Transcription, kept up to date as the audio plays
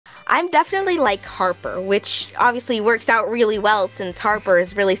I'm definitely like Harper, which obviously works out really well since Harper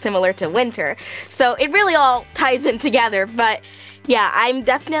is really similar to Winter. So it really all ties in together. But yeah, I'm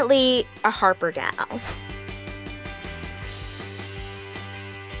definitely a Harper gal.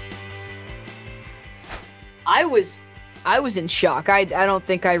 I was in shock. I don't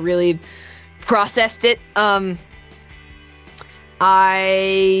think I really processed it.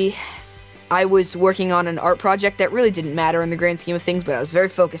 I was working on an art project that really didn't matter in the grand scheme of things, but I was very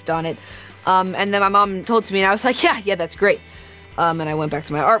focused on it. And then my mom told to me, and I was like, yeah, that's great. And I went back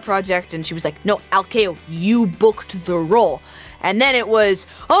to my art project, and she was like, no, Alkeo, you booked the role. And then it was,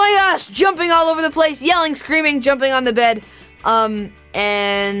 oh my gosh, jumping all over the place, yelling, screaming, jumping on the bed.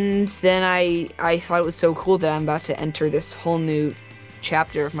 And then I thought it was so cool that I'm about to enter this whole new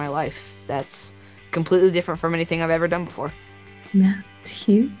chapter of my life that's completely different from anything I've ever done before. Yeah, it's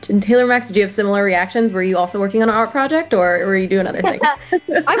huge. And Taylor Max, did you have similar reactions? Were you also working on an art project, or were you doing other things?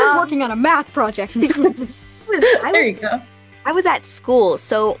 I was working on a math project. There you go. I was at school,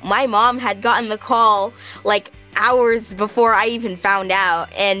 so my mom had gotten the call like hours before I even found out,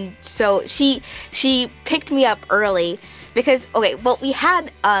 and so she picked me up early because we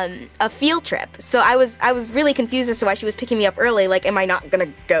had a field trip, so I was really confused as to why she was picking me up early. Like, am I not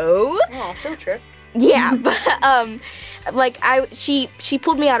gonna go? Oh, field trip. Yeah, but she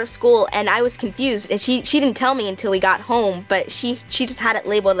pulled me out of school and I was confused, and she didn't tell me until we got home, but she just had it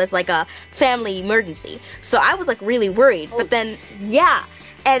labeled as like a family emergency. So I was like really worried. But then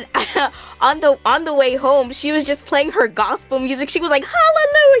and on the way home, she was just playing her gospel music. She was like,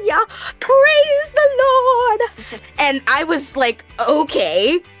 "Hallelujah, praise the Lord," and I was like,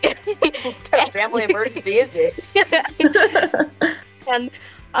 "Okay." What kind of family emergency is this? And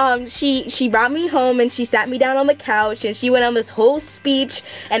she brought me home and she sat me down on the couch and she went on this whole speech,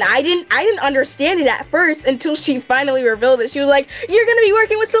 and I didn't understand it at first until she finally revealed it. She was like, "You're gonna be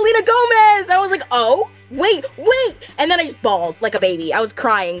working with Selena Gomez." I was like, "Oh, wait," and then I just bawled like a baby. I was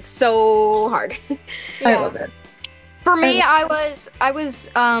crying so hard. I love it. For me, I was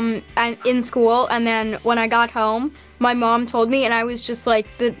in school, and then when I got home, my mom told me, and I was just like,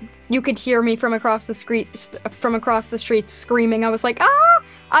 you could hear me from across the street screaming. I was like,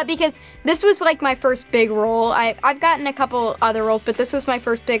 ah! Because this was like my first big role. I've gotten a couple other roles, but this was my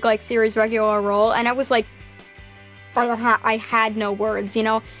first big like series regular role, and I was like, I had no words, you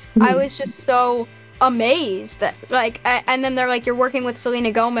know. I was just so amazed that and then they're like, "You're working with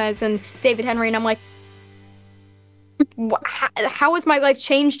Selena Gomez and David Henrie," and I'm like, how has my life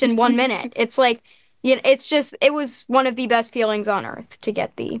changed in 1 minute? It's like, you know, it was one of the best feelings on earth to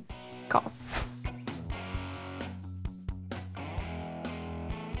get the call.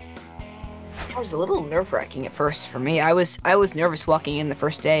 It was a little nerve-wracking at first for me. I was nervous walking in the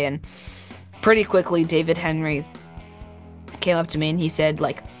first day, and pretty quickly David Henrie came up to me and he said,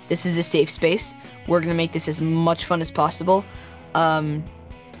 like, "This is a safe space. We're gonna make this as much fun as possible, and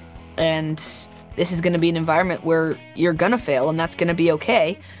this is gonna be an environment where you're gonna fail, and that's gonna be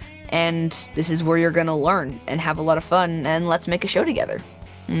okay. And this is where you're gonna learn and have a lot of fun, and let's make a show together."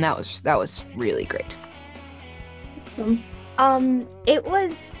 And that was really great.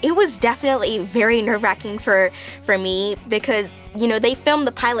 It was definitely very nerve-wracking for me because, you know, they filmed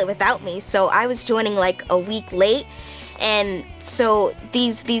the pilot without me, so I was joining like a week late, and so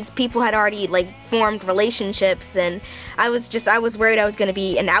these people had already like formed relationships, and I was worried I was going to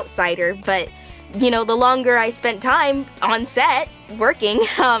be an outsider. But, you know, the longer I spent time on set working,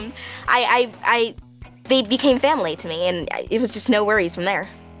 they became family to me, and it was just no worries from there.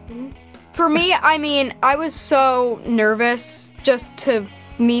 For me, I mean, I was so nervous just to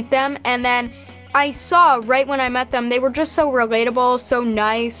meet them, and then I saw right when I met them, they were just so relatable, so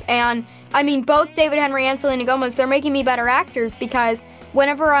nice, and I mean, both David Henrie and Selena Gomez, they're making me better actors, because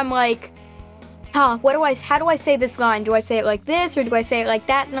whenever I'm like, how do I say this line? Do I say it like this, or do I say it like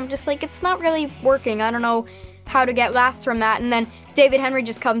that? And I'm just like, it's not really working. I don't know how to get laughs from that. And then David Henrie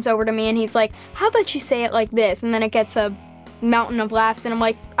just comes over to me and he's like, how about you say it like this? And then it gets a mountain of laughs, and I'm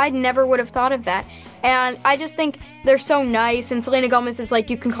like, I never would have thought of that. And I just think they're so nice, and Selena Gomez is like,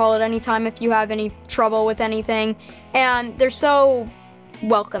 you can call it anytime if you have any trouble with anything, and they're so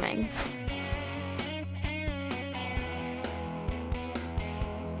welcoming.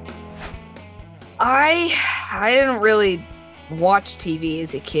 I didn't really watch TV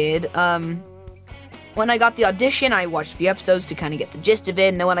as a kid. When I got the audition, I watched a few episodes to kind of get the gist of it,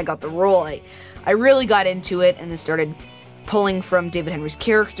 and then when I got the role, I really got into it and then started pulling from David Henrie's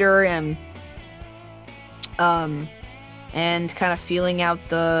character and kind of feeling out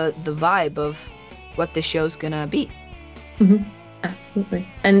the vibe of what the show's gonna be. Mm-hmm. Absolutely.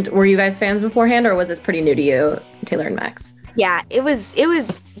 And were you guys fans beforehand, or was this pretty new to you, Taylor and Max? Yeah, it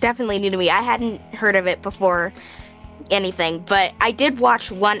was definitely new to me. I hadn't heard of it before anything, but I did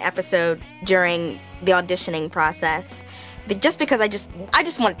watch one episode during the auditioning process, just because I just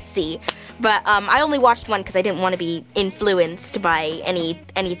wanted to see. But I only watched one because I didn't want to be influenced by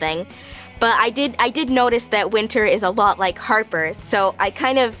anything. But I did notice that Winter is a lot like Harper, so I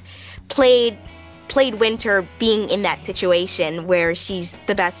kind of played Winter being in that situation where she's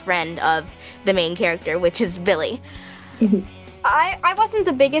the best friend of the main character, which is Billy. I wasn't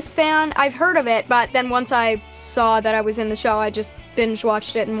the biggest fan. I've heard of it, but then once I saw that I was in the show, I just binge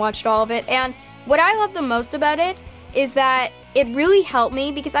watched it and watched all of it. And what I love the most about it is that it really helped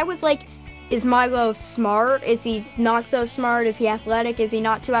me because I was like, is Milo smart? Is he not so smart? Is he athletic? Is he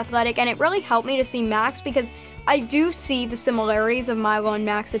not too athletic? And it really helped me to see Max because I do see the similarities of Milo and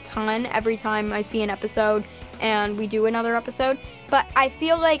Max a ton every time I see an episode and we do another episode. But I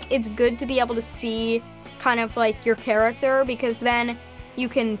feel like it's good to be able to see kind of like your character because then you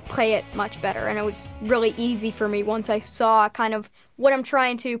can play it much better. And it was really easy for me once I saw kind of what I'm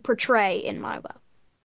trying to portray in Milo.